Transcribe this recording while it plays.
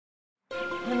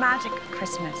The magic of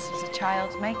Christmas is a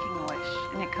child making a wish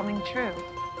and it coming true.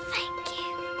 Thank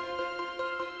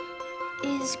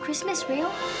you. Is Christmas real?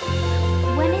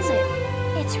 When is it?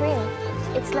 It's real.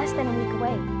 It's less than a week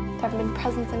away. There haven't been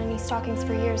presents and any stockings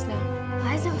for years now.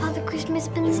 Why hasn't Father Christmas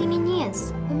been seen in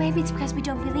years? Well, maybe it's because we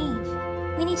don't believe.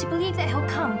 We need to believe that he'll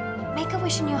come. Make a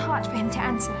wish in your heart for him to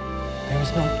answer. There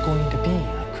is not going to be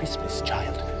a Christmas,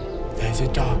 child. There's a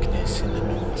darkness in the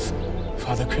north.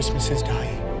 Father Christmas is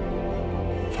dying.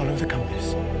 Follow the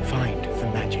compass. Find the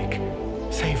magic.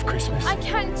 Save Christmas. I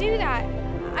can't do that.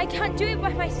 I can't do it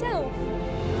by myself.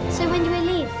 So when do we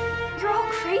leave? You're all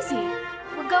crazy.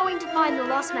 We're going to find the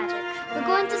lost magic. We're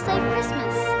going to save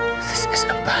Christmas. This is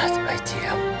a bad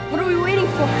idea. What are we waiting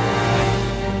for?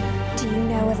 Do you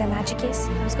know where the magic is?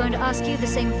 I was going to ask you the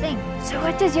same thing. So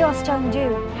what does your stone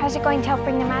do? How's it going to help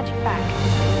bring the magic back?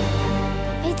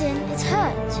 Aiden, it's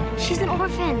hurt. She's an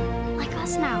orphan, like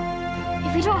us now.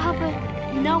 If we don't help her,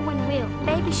 no one will.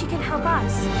 Maybe she can help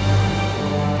us.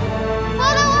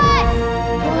 Follow us!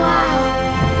 Wow!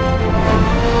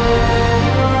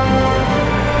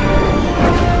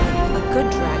 A good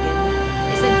dragon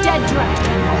is a dead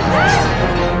dragon.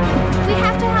 We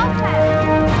have to help her!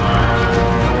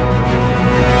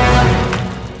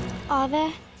 Are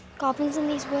there goblins in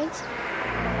these woods?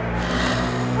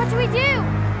 What do we do?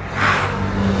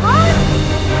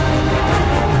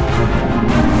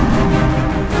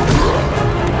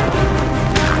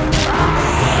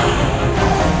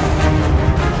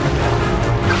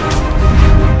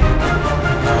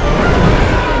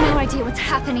 No idea what's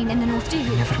happening in the north, do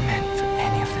you? Never meant for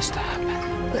any of this to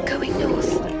happen. We're going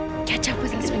north. Catch up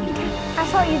with us when you can. I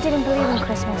thought you didn't believe in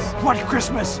Christmas. What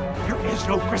Christmas? There is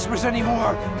no Christmas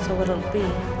anymore. So what'll it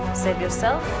be? Save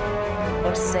yourself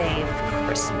or save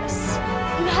Christmas?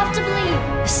 You have to believe.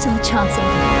 There's still a chance in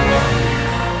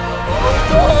Oh,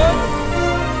 God!